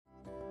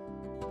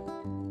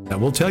I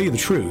will tell you the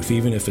truth,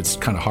 even if it's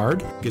kind of hard,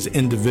 because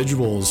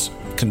individuals,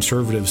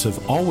 conservatives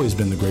have always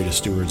been the greatest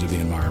stewards of the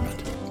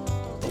environment.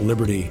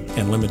 Liberty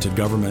and limited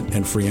government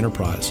and free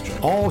enterprise.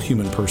 All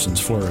human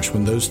persons flourish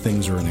when those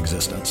things are in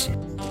existence.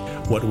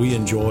 What we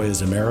enjoy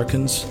as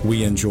Americans,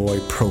 we enjoy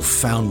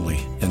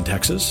profoundly in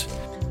Texas.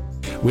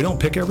 We don't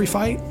pick every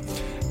fight,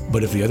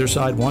 but if the other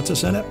side wants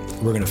us in it,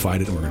 we're going to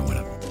fight it and we're going to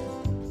win it.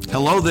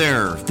 Hello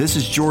there. This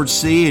is George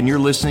C., and you're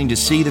listening to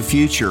See the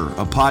Future,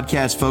 a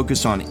podcast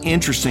focused on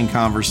interesting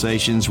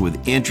conversations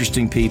with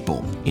interesting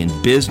people in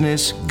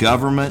business,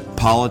 government,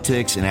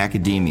 politics, and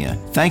academia.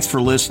 Thanks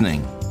for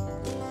listening.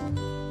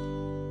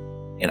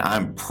 And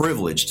I'm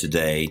privileged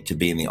today to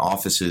be in the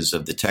offices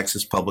of the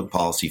Texas Public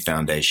Policy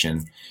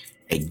Foundation,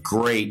 a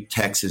great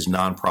Texas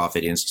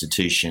nonprofit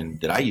institution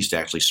that I used to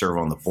actually serve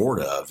on the board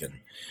of, and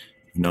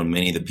known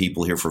many of the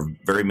people here for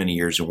very many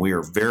years, and we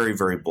are very,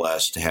 very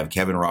blessed to have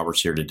Kevin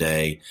Roberts here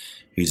today,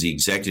 who's the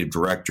executive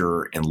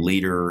director and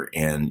leader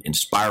and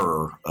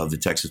inspirer of the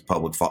Texas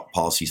Public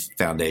Policy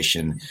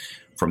Foundation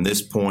from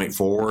this point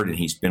forward, and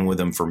he's been with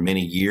them for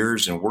many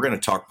years, and we're going to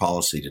talk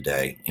policy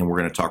today, and we're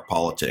going to talk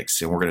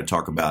politics, and we're going to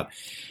talk about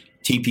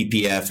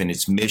TPPF and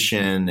its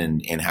mission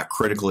and how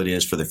critical it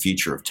is for the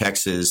future of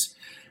Texas.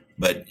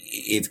 But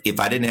if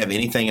I didn't have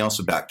anything else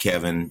about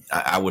Kevin,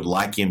 I would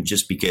like him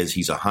just because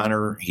he's a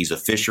hunter, he's a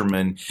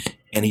fisherman,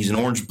 and he's an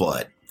orange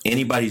blood.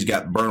 Anybody who's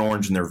got burnt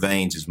orange in their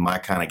veins is my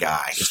kind of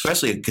guy,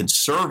 especially a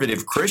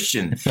conservative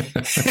Christian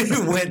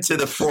who went to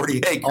the 40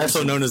 acres.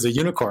 Also known as a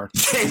unicorn.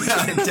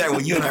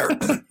 Well, you and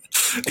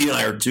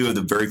I are two of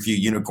the very few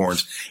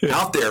unicorns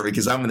out there,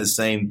 because I'm in the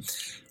same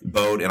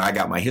boat, and I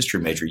got my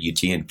history major at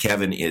UT, and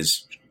Kevin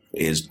is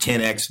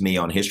 10x me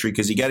on history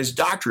because he got his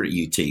doctorate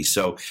at UT.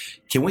 So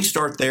can we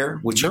start there?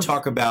 Would you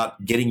talk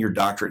about getting your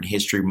doctorate in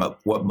history,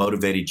 what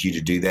motivated you to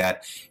do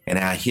that, and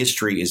how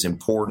history is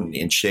important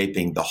in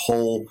shaping the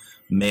whole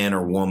man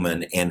or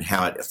woman and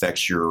how it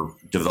affects your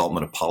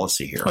development of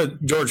policy here?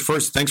 George,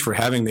 first, thanks for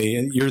having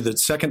me. You're the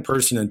second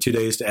person in 2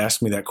 days to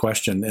ask me that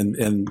question,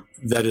 and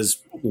that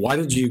is, why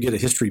did you get a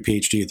history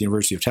PhD at the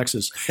University of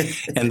Texas?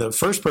 And the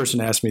first person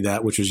to ask me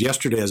that, which was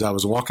yesterday as I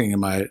was walking in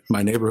my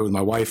neighborhood with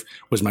my wife,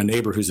 was my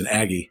neighbor who's an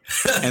Aggie.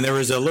 And there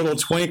was a little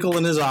twinkle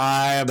in his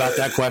eye about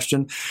that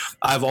question.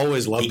 I've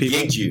always loved people.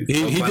 He you.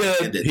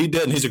 He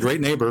did. And he's a great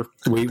neighbor.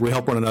 We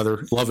help one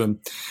another, love him,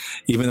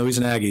 even though he's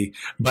an Aggie.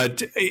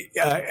 But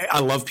I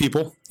love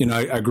people. You know,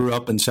 I grew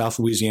up in South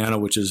Louisiana,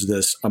 which is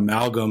this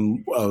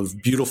amalgam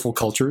of beautiful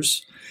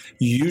cultures,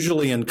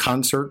 usually in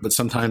concert, but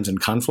sometimes in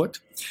conflict.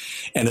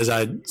 And as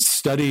I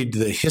studied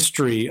the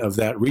history of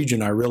that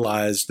region, I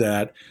realized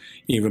that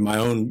even my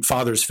own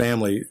father's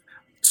family,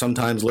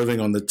 sometimes living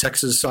on the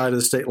Texas side of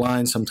the state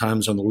line,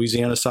 sometimes on the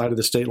Louisiana side of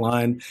the state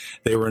line,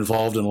 they were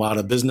involved in a lot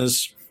of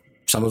business,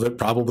 some of it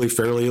probably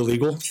fairly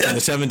illegal in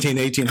the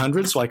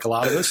 1800s, like a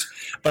lot of us.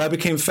 But I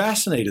became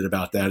fascinated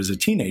about that as a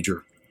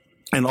teenager.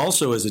 And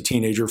also as a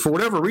teenager, for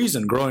whatever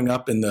reason, growing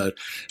up in the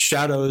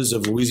shadows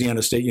of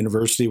Louisiana State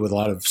University with a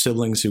lot of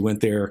siblings who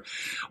went there,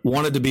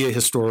 wanted to be a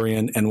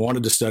historian and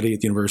wanted to study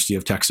at the University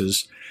of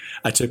Texas.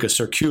 I took a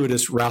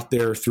circuitous route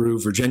there through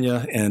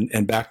Virginia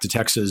and back to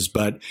Texas.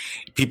 But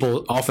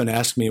people often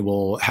ask me,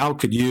 well, how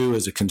could you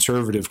as a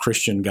conservative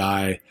Christian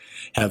guy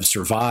have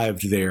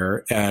survived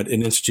there at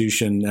an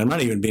institution, and I'm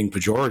not even being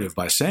pejorative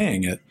by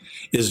saying it,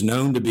 is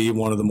known to be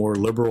one of the more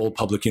liberal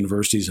public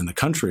universities in the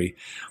country?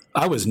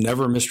 I was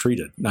never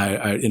mistreated.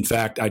 In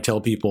fact, I tell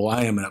people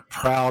I am a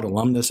proud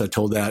alumnus. I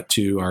told that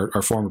to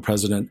our former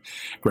president,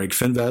 Greg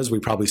Finvez. We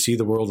probably see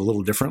the world a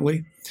little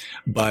differently.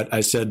 But I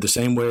said the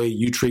same way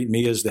you treat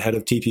me as the head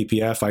of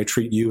TPPF, I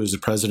treat you as the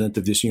president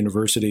of this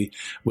university,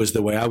 was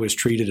the way I was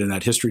treated in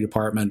that history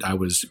department. I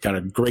got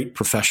a great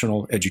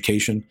professional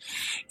education.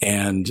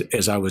 And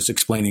as I was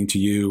explaining to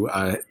you,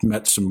 I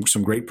met some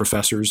great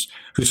professors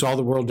who saw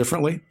the world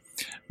differently.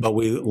 But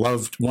we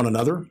loved one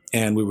another,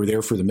 and we were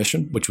there for the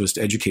mission, which was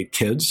to educate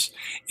kids.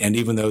 And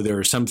even though there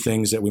are some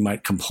things that we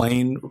might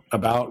complain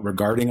about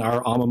regarding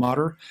our alma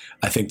mater,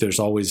 I think there's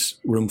always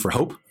room for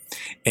hope.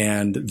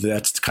 And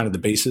that's kind of the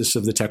basis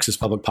of the Texas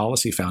Public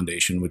Policy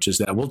Foundation, which is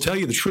that we'll tell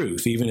you the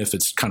truth, even if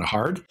it's kind of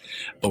hard,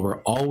 but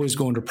we're always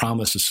going to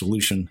promise a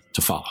solution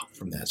to follow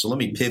from that. So let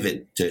me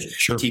pivot to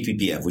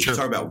TPPF. We should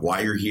talk about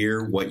why you're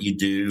here, what you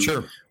do,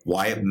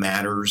 why it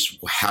matters,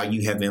 how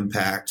you have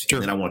impact,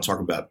 and then I want to talk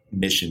about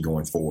mission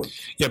going forward.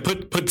 Yeah,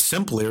 put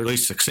simply, or at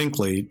least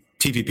succinctly,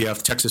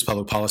 TPPF, Texas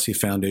Public Policy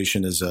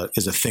Foundation, is a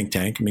think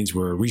tank. It means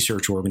we're a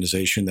research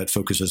organization that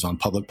focuses on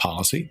public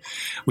policy.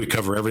 We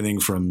cover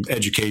everything from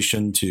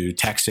education to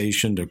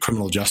taxation to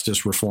criminal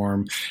justice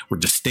reform. We're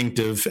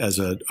distinctive as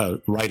a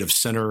right of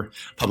center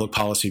public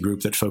policy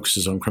group that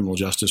focuses on criminal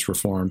justice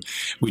reform.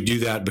 We do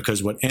that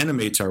because what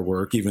animates our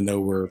work, even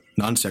though we're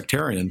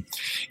non-sectarian,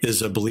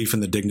 is a belief in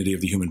the dignity of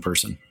the human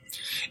person.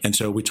 And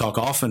so we talk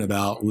often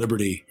about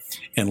liberty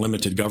and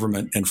limited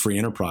government and free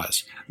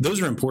enterprise.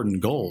 Those are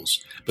important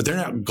goals, but they're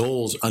not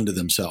goals unto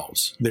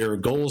themselves. They're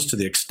goals to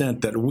the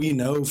extent that we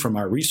know from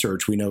our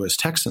research, we know as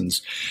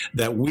Texans,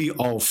 that we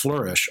all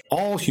flourish,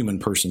 all human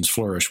persons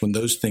flourish when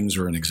those things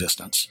are in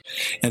existence.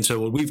 And so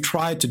what we've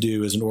tried to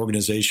do as an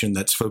organization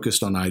that's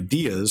focused on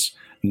ideas,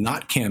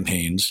 not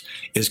campaigns,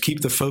 is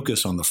keep the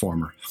focus on the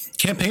former.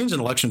 Campaigns and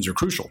elections are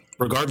crucial,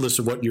 regardless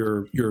of what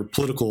your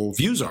political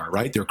views are,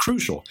 right? They're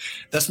crucial.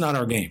 That's not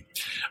our game.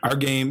 Our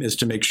game is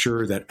to make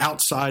sure that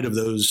outside of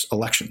those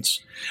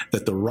elections,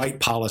 that the right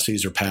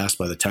policies are passed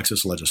by the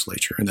Texas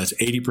legislature. And that's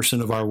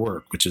 80% of our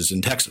work, which is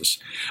in Texas.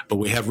 But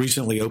we have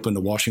recently opened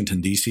a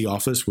Washington, D.C.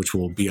 office, which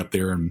will be up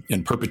there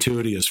in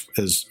perpetuity as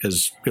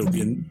it'll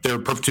be in their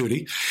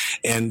perpetuity.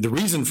 And the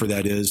reason for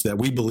that is that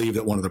we believe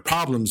that one of the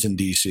problems in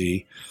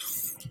D.C.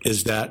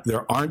 is that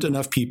there aren't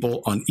enough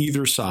people on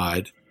either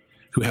side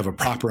who have a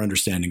proper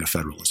understanding of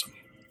federalism,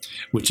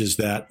 which is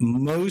that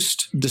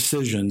most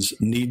decisions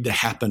need to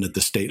happen at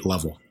the state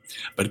level.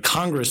 But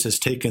Congress has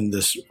taken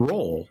this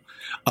role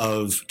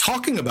of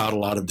talking about a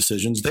lot of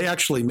decisions. They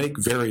actually make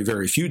very,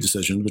 very few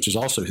decisions, which is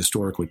also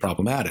historically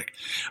problematic.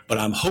 But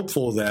I'm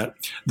hopeful that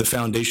the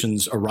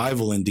foundation's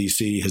arrival in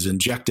D.C. has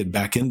injected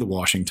back into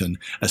Washington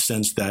a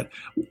sense that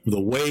the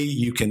way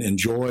you can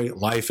enjoy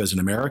life as an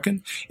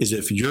American is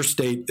if your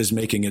state is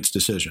making its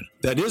decision.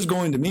 That is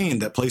going to mean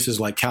that places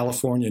like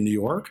California and New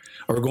York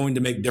are going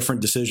to make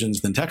different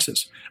decisions than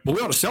Texas. But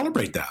we ought to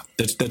celebrate that.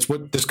 That's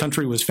what this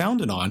country was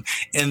founded on.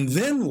 And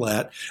then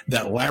let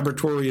that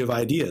laboratory of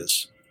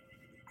ideas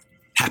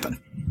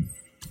happen.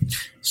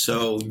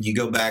 So you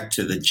go back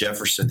to the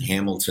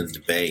Jefferson-Hamilton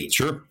debate,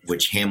 sure,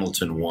 which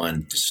Hamilton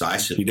won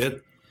decisively. He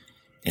did.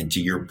 And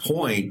to your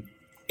point,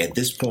 at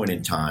this point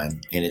in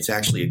time, and it's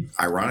actually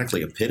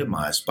ironically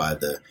epitomized by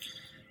the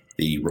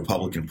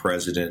Republican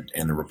president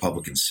and the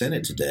Republican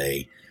Senate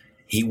today,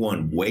 he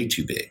won way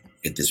too big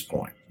at this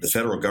point. The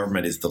federal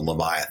government is the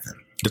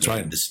Leviathan. That's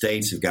right. And the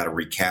states have got to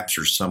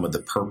recapture some of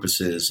the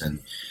purposes and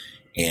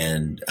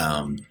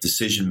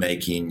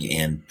decision-making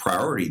and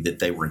priority that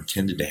they were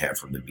intended to have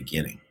from the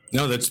beginning.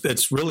 No,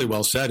 that's really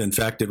well said. In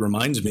fact, it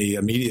reminds me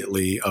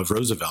immediately of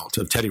Roosevelt,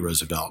 of Teddy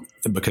Roosevelt,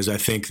 because I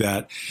think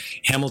that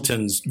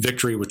Hamilton's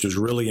victory, which was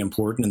really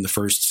important in the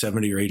first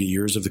 70 or 80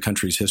 years of the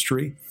country's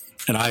history,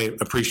 and I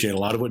appreciate a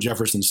lot of what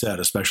Jefferson said,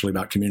 especially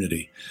about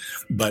community,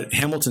 but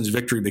Hamilton's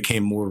victory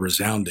became more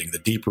resounding the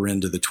deeper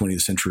into the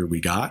 20th century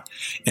we got.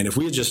 And if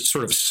we had just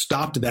sort of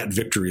stopped that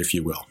victory, if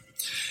you will,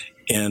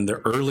 in the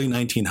early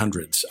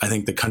 1900s, I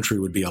think the country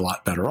would be a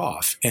lot better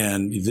off.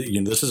 And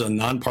this is a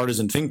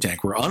nonpartisan think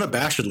tank. We're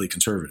unabashedly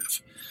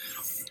conservative.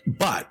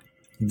 But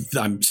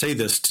I say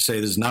this to say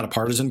this is not a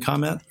partisan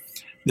comment.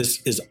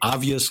 This is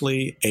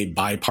obviously a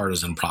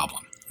bipartisan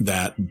problem,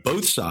 that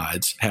both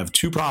sides have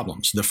two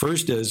problems. The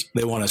first is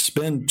they want to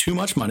spend too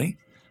much money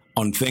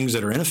on things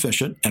that are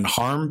inefficient and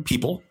harm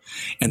people.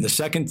 And the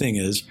second thing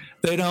is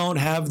they don't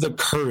have the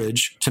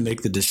courage to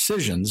make the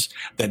decisions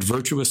that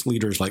virtuous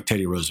leaders like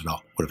Teddy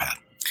Roosevelt would have had.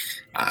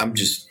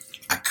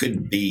 I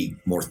couldn't be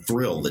more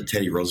thrilled that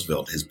Teddy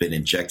Roosevelt has been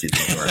injected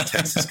into our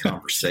Texas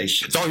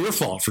conversation. It's all your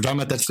fault for talking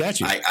about that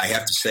statue. I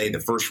have to say the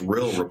first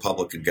real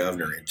Republican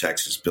governor in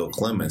Texas, Bill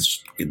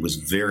Clements, it was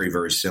very,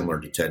 very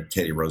similar to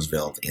Teddy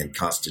Roosevelt in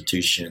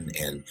constitution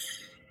and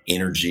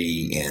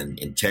energy and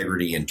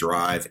integrity and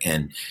drive.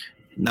 And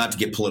not to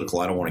get political,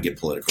 I don't want to get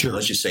political. Sure.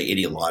 Let's just say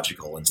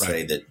ideological and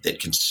say that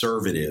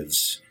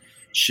conservatives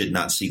should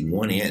not see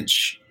 1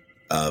 inch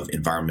of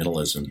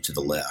environmentalism to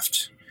the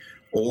left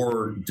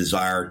or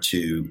desire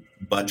to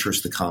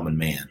buttress the common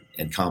man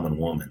and common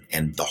woman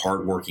and the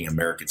hardworking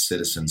American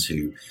citizens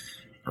who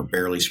are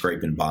barely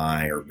scraping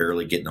by or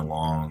barely getting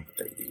along.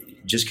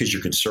 Just because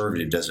you're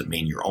conservative doesn't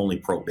mean you're only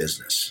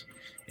pro-business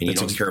and you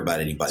don't care about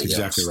anybody else.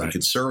 Exactly right. The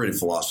conservative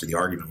philosophy, the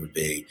argument would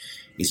be,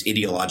 is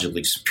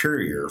ideologically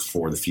superior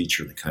for the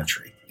future of the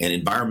country. And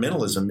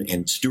environmentalism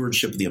and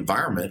stewardship of the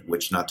environment,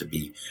 which, not to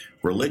be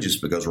religious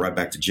but goes right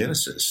back to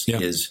Genesis,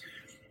 is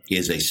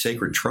a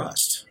sacred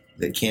trust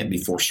that can't be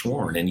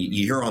forsworn. And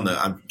you hear on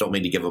I don't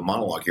mean to give a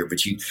monologue here, but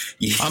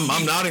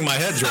I'm nodding my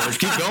head, George.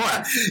 Keep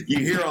going. You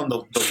hear on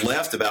the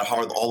left about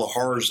all the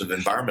horrors of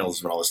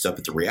environmentalism and all this stuff,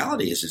 but the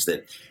reality is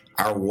that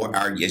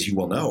our, as you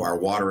well know, our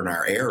water and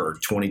our air are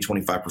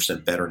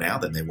 20-25% better now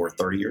than they were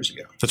 30 years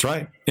ago. That's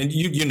right. And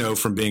you know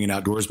from being an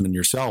outdoorsman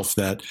yourself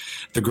that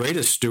the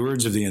greatest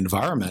stewards of the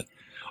environment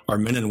are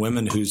men and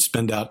women who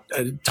spend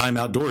time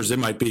outdoors. They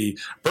might be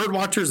bird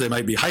watchers, they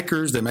might be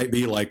hikers, they might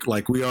be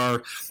like we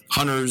are,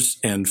 hunters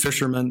and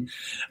fishermen.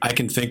 I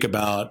can think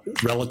about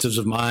relatives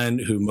of mine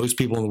who most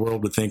people in the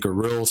world would think are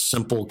real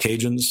simple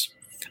Cajuns.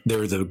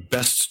 They're the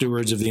best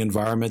stewards of the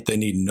environment. They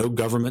need no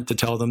government to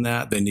tell them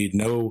that. They need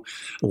no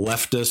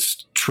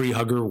leftist tree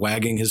hugger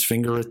wagging his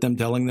finger at them,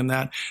 telling them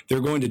that. They're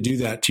going to do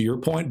that, to your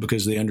point,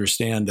 because they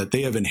understand that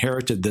they have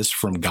inherited this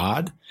from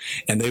God,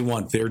 and they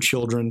want their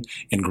children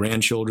and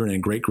grandchildren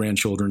and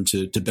great-grandchildren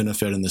to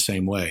benefit in the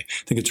same way.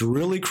 I think it's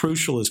really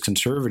crucial as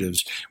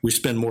conservatives, we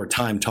spend more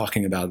time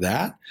talking about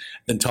that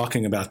than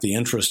talking about the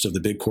interests of the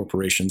big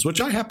corporations, which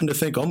I happen to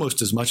think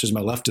almost as much as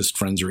my leftist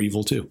friends are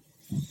evil too.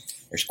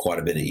 There's quite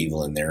a bit of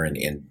evil in there,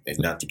 and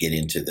not to get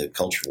into the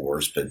culture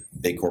wars, but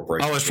big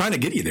corporations. I was trying to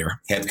get you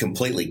there. Have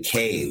completely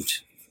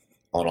caved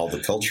on all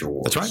the culture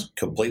wars. That's right.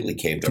 Completely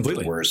caved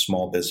over, whereas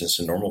small business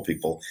and normal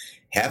people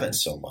haven't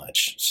so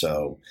much.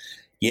 So,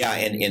 yeah,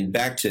 and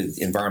back to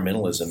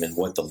environmentalism and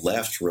what the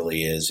left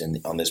really is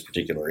on this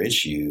particular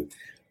issue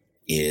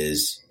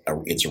is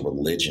it's a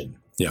religion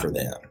for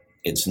them.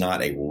 It's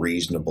not a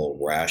reasonable,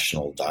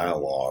 rational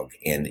dialogue,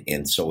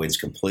 and so it's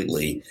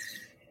completely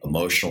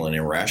emotional and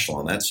irrational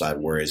on that side,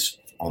 whereas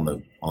on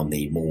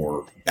the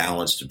more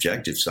balanced,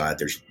 objective side,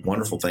 there's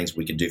wonderful things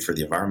we can do for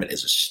the environment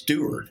as a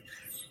steward,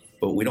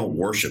 but we don't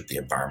worship the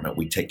environment.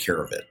 We take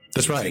care of it.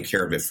 That's right. We take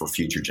care of it for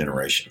future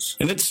generations.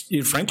 And it's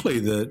frankly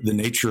the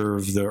nature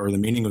of the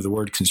meaning of the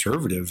word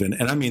conservative,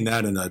 and I mean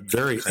that in a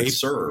very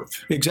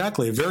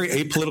exactly a very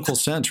apolitical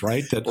sense,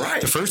 right? That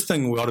the first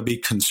thing we ought to be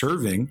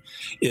conserving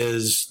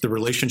is the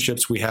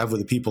relationships we have with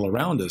the people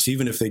around us,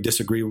 even if they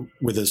disagree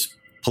with us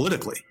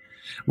politically.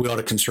 We ought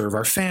to conserve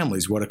our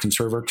families. We ought to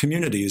conserve our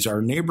communities,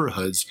 our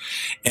neighborhoods.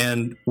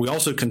 And we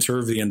also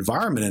conserve the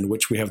environment in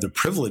which we have the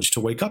privilege to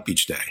wake up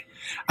each day.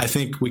 I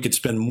think we could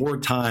spend more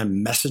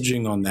time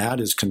messaging on that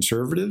as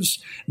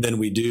conservatives than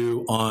we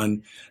do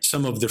on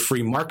some of the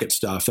free market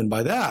stuff. And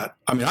by that,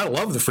 I mean, I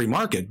love the free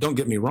market, don't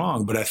get me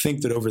wrong, but I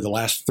think that over the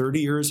last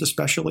 30 years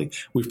especially,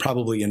 we've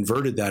probably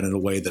inverted that in a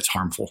way that's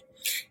harmful.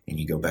 And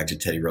you go back to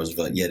Teddy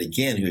Roosevelt yet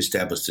again, who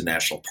established the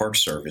National Park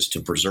Service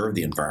to preserve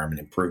the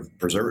environment and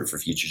preserve it for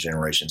future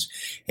generations,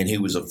 and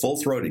who was a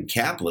full-throated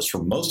capitalist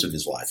for most of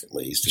his life, at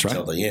least,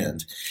 until the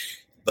end.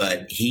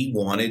 But he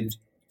wanted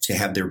to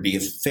have there be a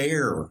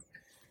fair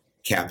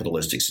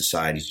capitalistic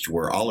society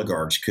where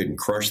oligarchs couldn't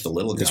crush the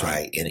little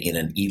guy in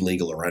an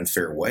illegal or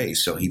unfair way.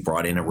 So he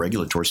brought in a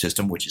regulatory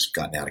system, which has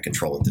gotten out of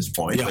control at this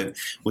point, but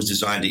was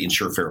designed to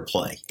ensure fair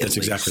play. That's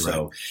exactly right.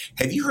 So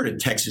have you heard of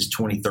Texas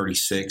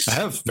 2036? I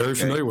have. Very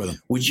familiar with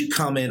them. Would you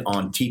comment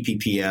on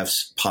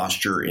TPPF's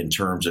posture in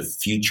terms of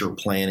future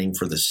planning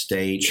for the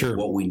state and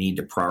what we need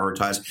to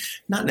prioritize?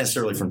 Not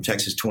necessarily from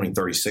Texas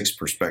 2036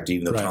 perspective,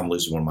 even though Tom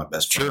Lewis is one of my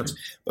best friends,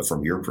 but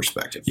from your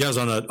perspective. Yeah, I was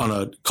on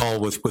a call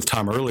with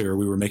Tom earlier.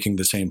 We were making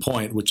the same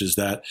point, which is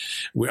that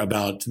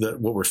about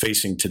what we're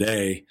facing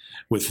today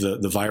with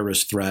the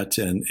virus threat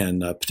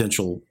and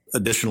potential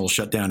additional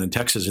shutdown in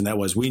Texas, and that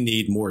was we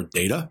need more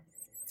data.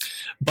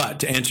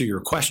 But to answer your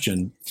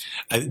question,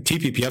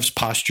 TPPF's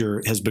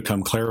posture has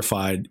become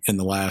clarified in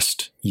the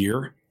last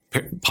year,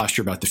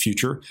 posture about the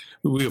future.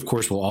 We, of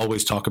course, will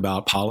always talk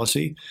about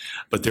policy,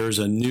 but there's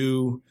a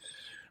new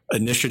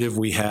initiative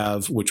we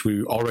have, which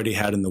we already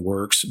had in the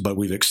works, but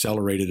we've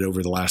accelerated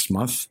over the last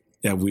month.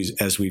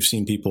 As we've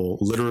seen people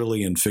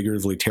literally and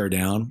figuratively tear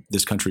down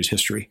this country's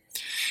history.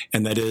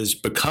 And that is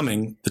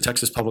becoming the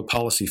Texas Public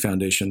Policy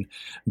Foundation,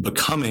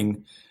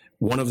 becoming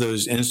one of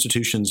those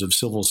institutions of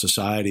civil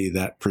society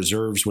that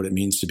preserves what it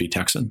means to be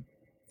Texan,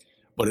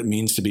 what it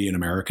means to be an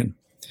American.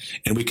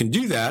 And we can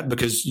do that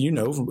because,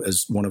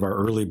 as one of our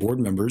early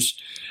board members,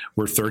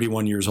 we're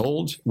 31 years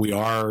old. We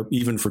are,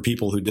 even for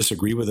people who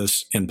disagree with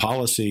us in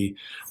policy,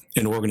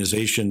 an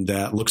organization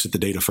that looks at the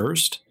data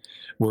first.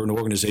 We're an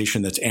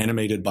organization that's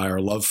animated by our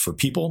love for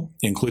people,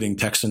 including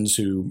Texans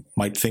who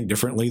might think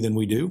differently than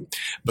we do,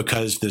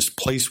 because this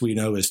place we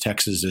know as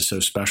Texas is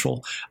so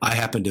special. I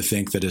happen to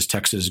think that as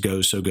Texas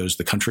goes, so goes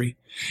the country.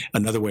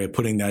 Another way of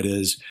putting that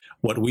is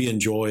what we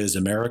enjoy as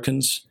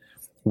Americans,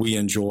 we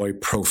enjoy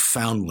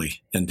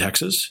profoundly in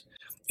Texas.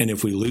 And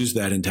if we lose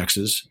that in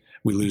Texas,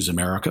 we lose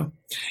America.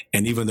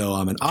 And even though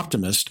I'm an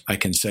optimist, I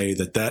can say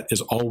that that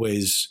is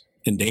always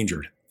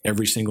endangered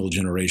every single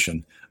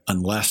generation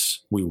unless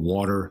we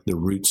water the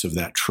roots of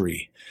that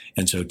tree.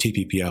 And so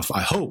TPPF,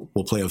 I hope,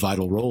 will play a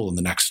vital role in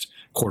the next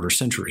quarter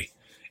century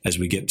as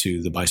we get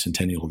to the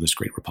bicentennial of this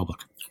great republic.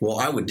 Well,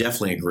 I would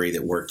definitely agree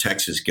that where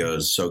Texas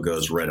goes, so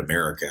goes Red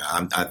America.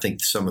 I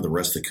think some of the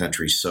rest of the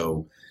country is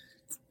so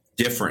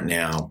different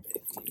now,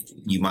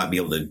 you might be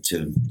able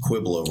to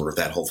quibble over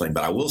that whole thing.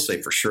 But I will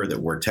say for sure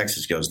that where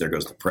Texas goes, there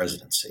goes the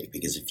presidency.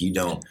 Because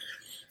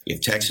if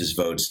Texas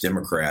votes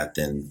Democrat,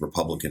 then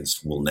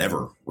Republicans will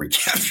never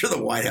recapture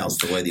the White House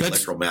the way the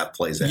electoral math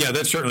plays out. Yeah,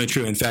 that's certainly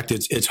true. In fact,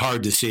 it's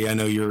hard to see. I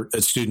know you're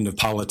a student of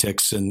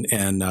politics, and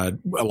a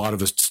lot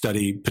of us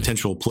study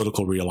potential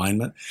political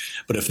realignment.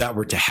 But if that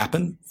were to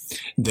happen,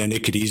 then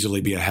it could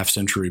easily be a half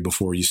century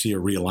before you see a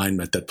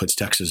realignment that puts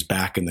Texas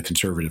back in the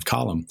conservative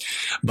column.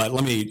 But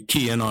let me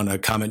key in on a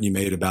comment you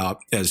made about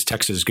as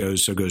Texas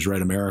goes, so goes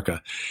Red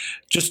America.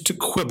 Just to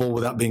quibble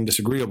without being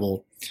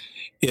disagreeable,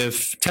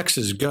 if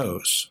Texas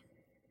goes,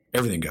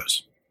 everything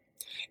goes.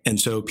 And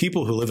so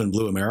people who live in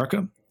blue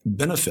America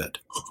benefit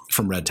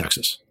from Red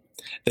Texas.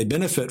 They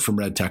benefit from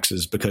Red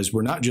Texas because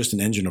we're not just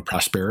an engine of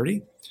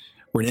prosperity.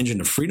 We're an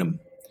engine of freedom.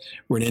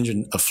 We're an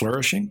engine of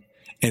flourishing.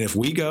 And if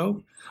we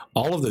go,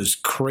 all of those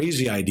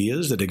crazy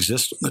ideas that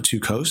exist on the two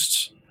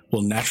coasts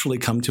will naturally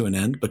come to an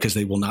end because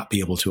they will not be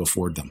able to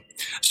afford them.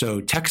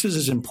 So Texas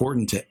is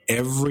important to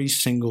every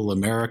single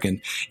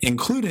American,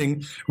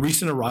 including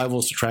recent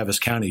arrivals to Travis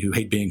County who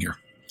hate being here.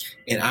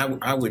 And I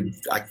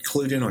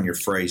clued in on your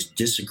phrase,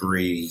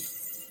 disagree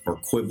or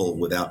quibble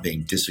without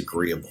being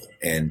disagreeable.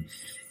 And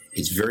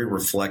it's very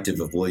reflective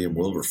of William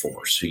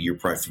Wilberforce, who you're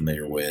probably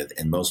familiar with.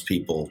 And most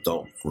people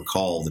don't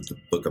recall that the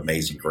book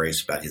Amazing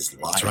Grace about his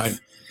life. That's right.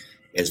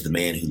 As the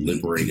man who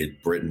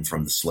liberated Britain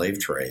from the slave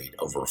trade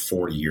over a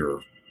 40-year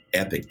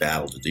epic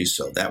battle to do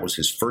so. That was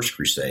his first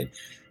crusade.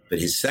 But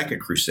his second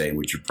crusade,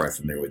 which you're probably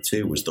familiar with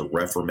too, was the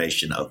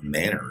Reformation of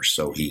Manners,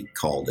 so he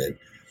called it,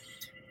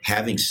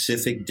 having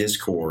civic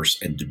discourse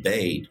and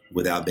debate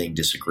without being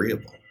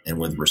disagreeable and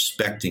with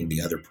respecting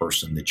the other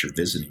person that you're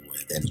visiting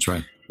with. And that's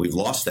right. We've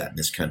lost that in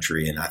this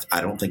country, and I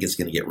don't think it's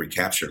going to get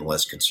recaptured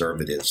unless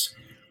conservatives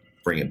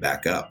bring it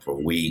back up, or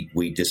we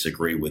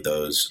disagree with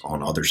those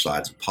on other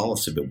sides of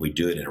policy, but we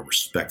do it in a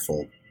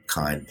respectful,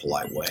 kind,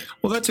 polite way.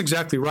 Well, that's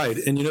exactly right.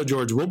 And,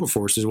 George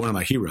Wilberforce is one of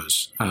my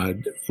heroes.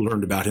 I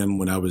learned about him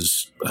when I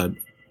was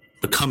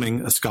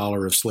becoming a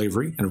scholar of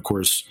slavery and, of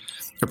course,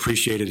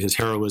 appreciated his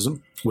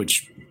heroism,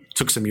 which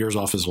took some years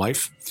off his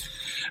life.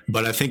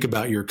 But I think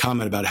about your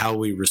comment about how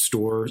we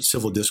restore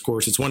civil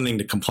discourse. It's one thing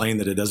to complain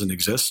that it doesn't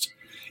exist.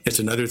 It's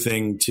another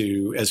thing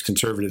to, as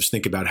conservatives,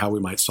 think about how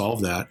we might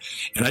solve that.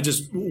 And I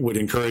just would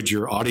encourage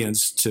your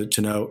audience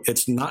to know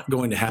it's not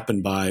going to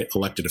happen by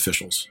elected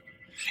officials.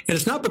 And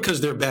it's not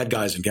because they're bad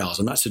guys and gals.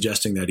 I'm not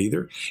suggesting that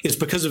either. It's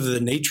because of the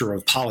nature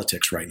of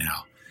politics right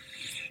now.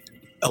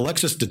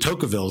 Alexis de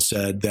Tocqueville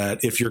said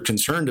that if you're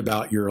concerned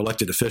about your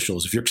elected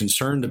officials, if you're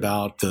concerned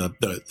about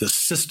the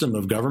system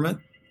of government,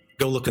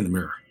 go look in the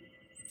mirror.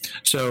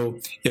 So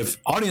if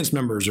audience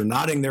members are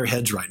nodding their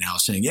heads right now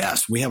saying,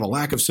 yes, we have a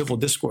lack of civil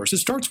discourse, it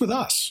starts with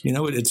us.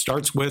 It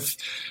starts with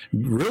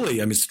really,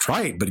 it's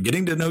trite, but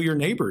getting to know your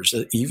neighbors,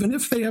 even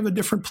if they have a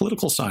different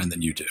political sign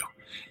than you do.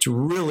 It's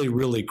really,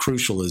 really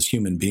crucial as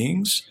human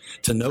beings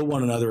to know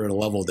one another at a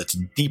level that's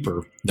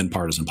deeper than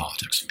partisan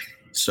politics.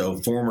 So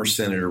former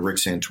Senator Rick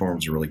Santorum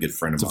is a really good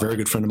friend of mine. It's a very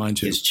good friend of mine,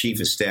 too. His chief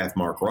of staff,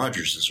 Mark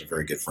Rogers, is a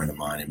very good friend of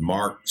mine. And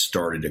Mark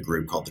started a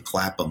group called the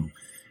Clapham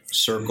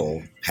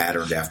Circle,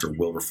 patterned after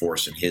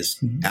Wilberforce and his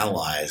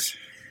allies,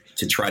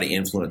 to try to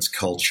influence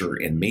culture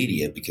and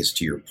media because,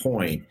 to your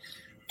point,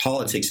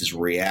 politics is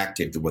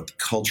reactive to what the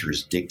culture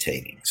is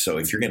dictating. So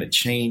if you're going to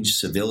change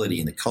civility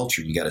in the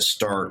culture, you got to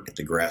start at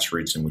the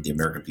grassroots and with the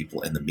American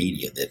people and the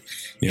media that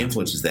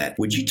influences that.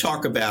 Would you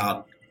talk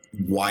about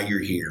why you're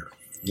here,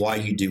 why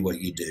you do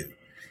what you do,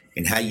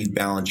 and how you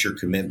balance your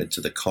commitment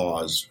to the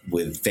cause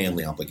with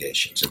family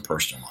obligations and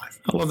personal life?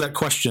 I love that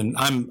question.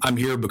 I'm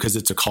here because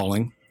it's a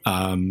calling.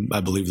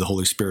 I believe the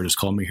Holy Spirit has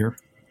called me here,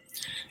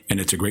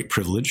 and it's a great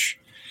privilege.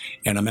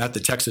 And I'm at the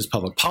Texas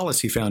Public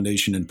Policy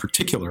Foundation in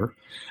particular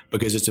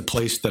because it's a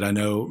place that I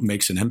know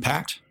makes an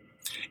impact.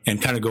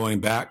 And kind of going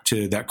back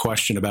to that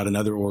question about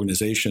another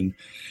organization,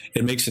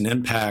 it makes an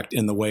impact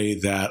in the way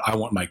that I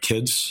want my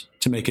kids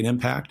to make an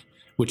impact,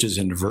 which is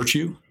in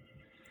virtue,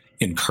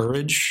 in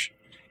courage,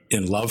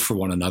 in love for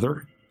one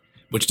another,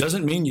 which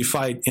doesn't mean you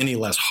fight any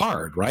less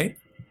hard, right?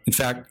 In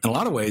fact, in a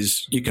lot of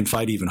ways, you can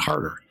fight even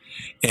harder.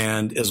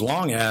 And as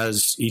long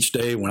as each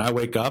day when I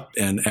wake up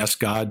and ask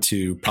God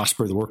to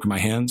prosper the work of my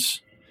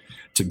hands,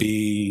 to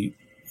be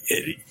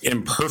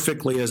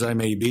imperfectly as I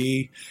may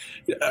be,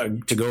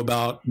 to go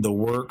about the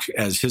work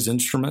as his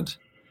instrument,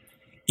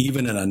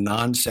 even in a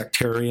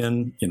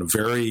non-sectarian,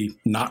 very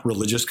not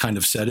religious kind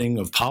of setting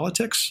of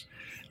politics,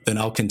 then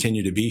I'll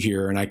continue to be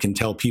here. And I can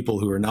tell people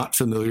who are not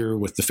familiar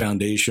with the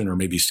foundation or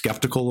maybe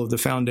skeptical of the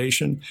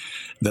foundation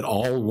that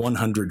all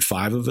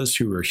 105 of us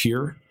who are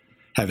here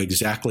have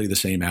exactly the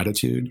same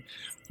attitude.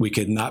 We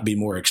could not be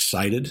more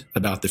excited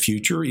about the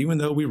future, even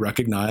though we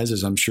recognize,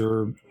 as I'm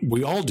sure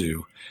we all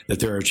do,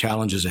 that there are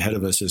challenges ahead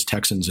of us as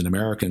Texans and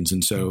Americans.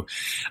 And so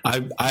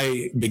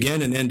I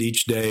begin and end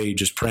each day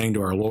just praying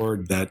to our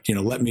Lord that,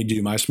 let me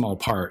do my small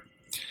part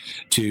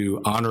to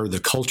honor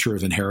the culture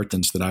of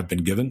inheritance that I've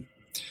been given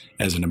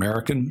as an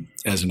American,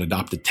 as an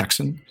adopted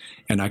Texan.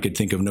 And I could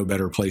think of no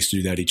better place to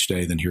do that each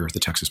day than here at the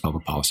Texas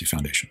Public Policy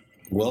Foundation.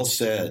 Well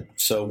said.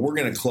 So we're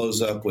going to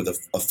close up with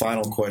a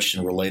final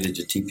question related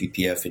to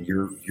TPPF and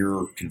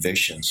your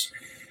convictions.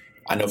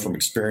 I know from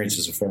experience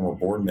as a former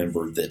board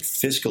member that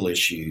fiscal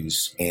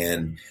issues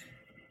and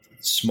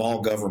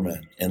small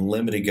government and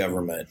limited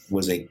government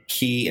was a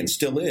key, and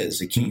still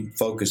is, a key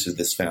focus of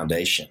this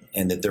foundation,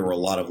 and that there were a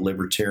lot of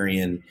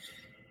libertarian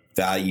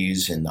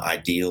values and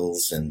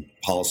ideals and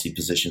policy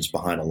positions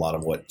behind a lot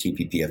of what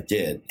TPPF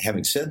did.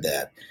 Having said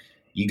that,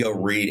 you go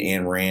read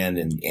Ayn Rand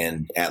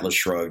and Atlas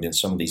Shrugged and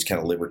some of these kind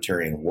of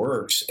libertarian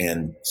works,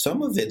 and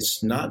some of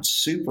it's not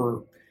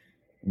super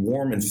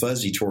warm and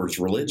fuzzy towards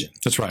religion.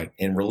 That's right.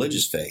 And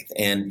religious faith.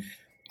 And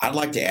I'd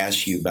like to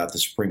ask you about the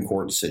Supreme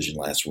Court decision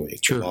last week,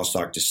 sure. The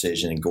Bostock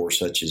decision and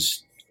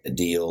Gorsuch's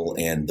deal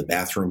and the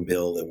bathroom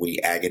bill that we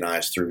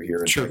agonized through here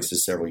in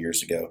Texas several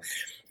years ago,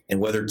 and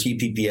whether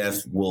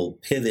TPPF will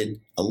pivot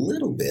a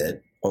little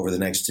bit over the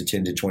next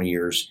 10 to 20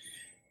 years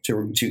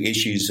to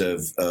issues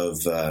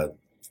of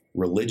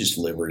religious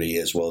liberty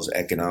as well as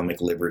economic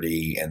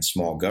liberty and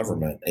small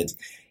government.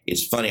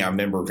 It's funny. I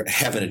remember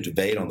having a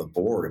debate on the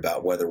board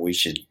about whether we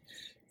should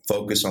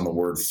focus on the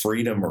word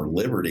freedom or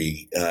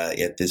liberty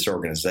at this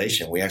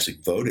organization. We actually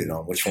voted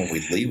on which one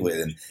we'd lead with,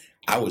 and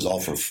I was all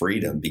for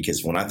freedom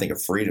because when I think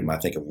of freedom, I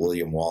think of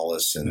William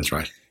Wallace and that's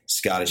right.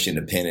 Scottish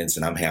independence,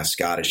 and I'm half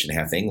Scottish and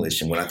half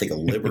English. And when I think of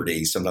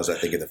liberty, sometimes I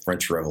think of the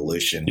French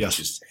Revolution, yes.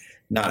 which is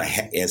not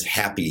as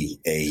happy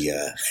a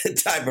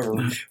type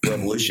of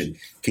revolution.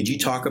 Could you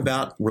talk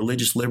about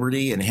religious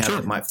liberty and how sure.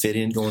 it might fit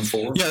in going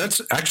forward? Yeah,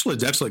 that's actually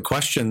an excellent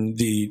question.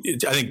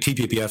 I think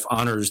TPPF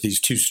honors these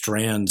two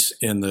strands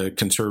in the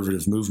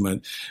conservative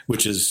movement,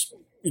 which is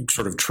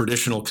sort of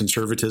traditional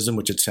conservatism,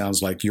 which it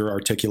sounds like you're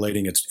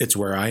articulating. It's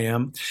where I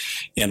am,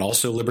 and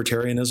also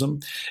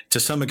libertarianism. To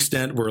some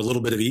extent, we're a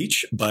little bit of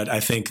each, but I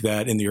think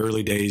that in the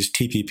early days,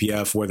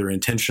 TPPF, whether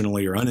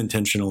intentionally or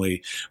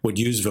unintentionally, would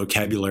use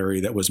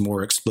vocabulary that was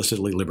more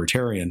explicitly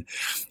libertarian.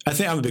 I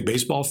think I'm a big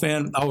baseball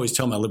fan. I always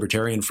tell my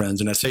libertarian friends,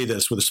 and I say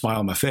this with a smile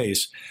on my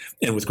face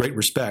and with great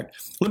respect,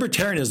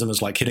 libertarianism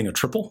is like hitting a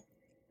triple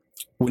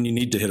when you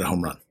need to hit a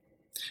home run.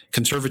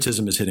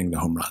 Conservatism is hitting the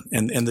home run,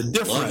 and the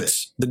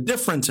difference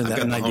in I've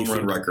that got the home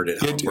run record at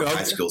home for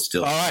high school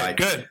still. All right,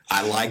 good.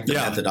 I like the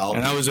methodology.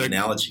 And I was a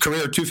analogy.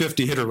 Career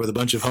 250 hitter with a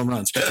bunch of home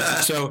runs.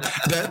 So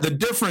the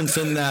difference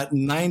in that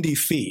 90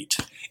 feet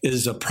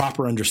is a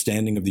proper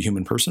understanding of the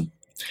human person.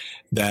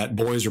 That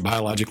boys are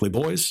biologically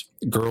boys,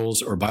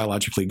 girls are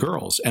biologically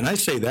girls, and I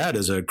say that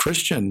as a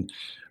Christian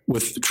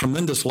with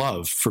tremendous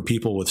love for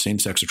people with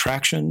same-sex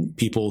attraction,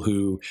 people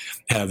who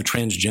have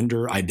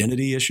transgender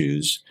identity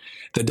issues.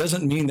 That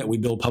doesn't mean that we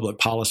build public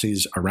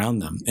policies around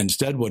them.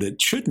 Instead, what it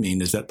should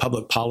mean is that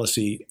public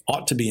policy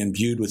ought to be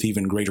imbued with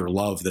even greater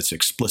love that's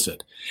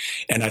explicit.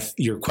 And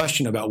your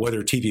question about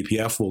whether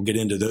TPPF will get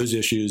into those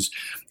issues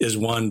is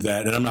one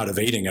that, and I'm not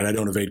evading it, I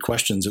don't evade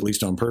questions, at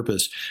least on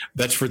purpose,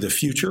 that's for the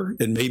future.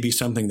 It may be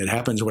something that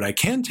happens. What I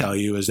can tell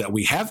you is that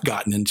we have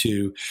gotten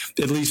into,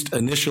 at least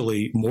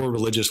initially, more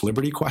religious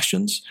liberty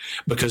questions,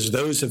 because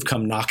those have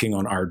come knocking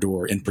on our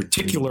door, in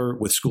particular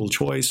with school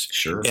choice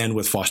sure. and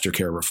with foster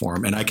care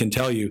reform. And I can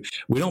tell you,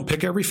 we don't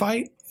pick every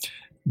fight,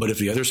 but if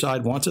the other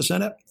side wants us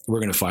in it, we're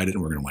going to fight it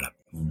and we're going to win it.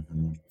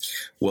 Mm-hmm.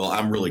 Well,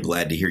 I'm really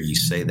glad to hear you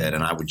say that.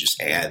 And I would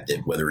just add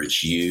that whether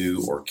it's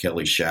you or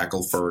Kelly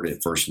Shackelford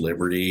at First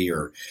Liberty,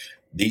 or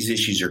these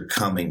issues are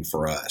coming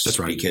for us. That's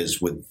right.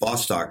 Because with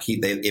Bostock,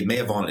 it may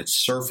have on its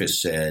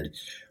surface said,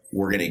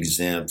 we're going to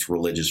exempt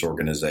religious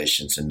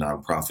organizations and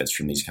nonprofits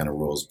from these kind of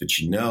rules. But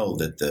you know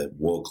that the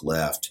woke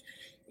left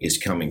is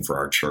coming for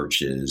our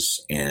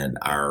churches and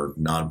our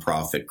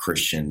nonprofit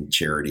Christian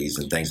charities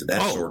and things of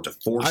that sort to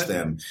force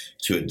them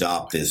to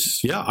adopt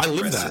this. Yeah, I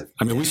live that.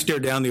 I mean, we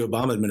stared down the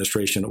Obama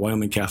administration at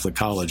Wyoming Catholic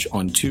College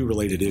on two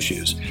related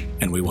issues,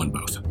 and we won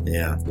both.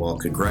 Yeah, well,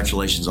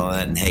 congratulations on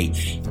that. And hey,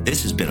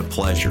 this has been a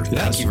pleasure.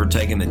 Yes. Thank you for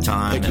taking the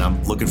time, and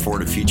I'm looking forward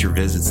to future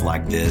visits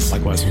like this.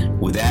 Likewise.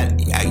 With that,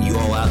 you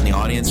all out in the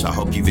audience, I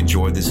hope you've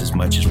enjoyed this as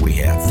much as we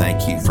have.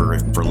 Thank you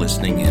for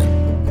listening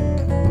in.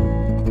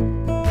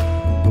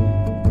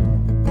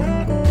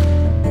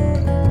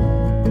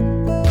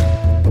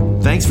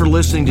 Thanks for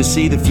listening to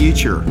See the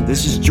Future.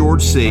 This is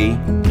George C.,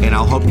 and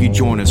I'll hope you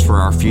join us for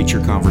our future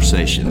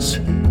conversations.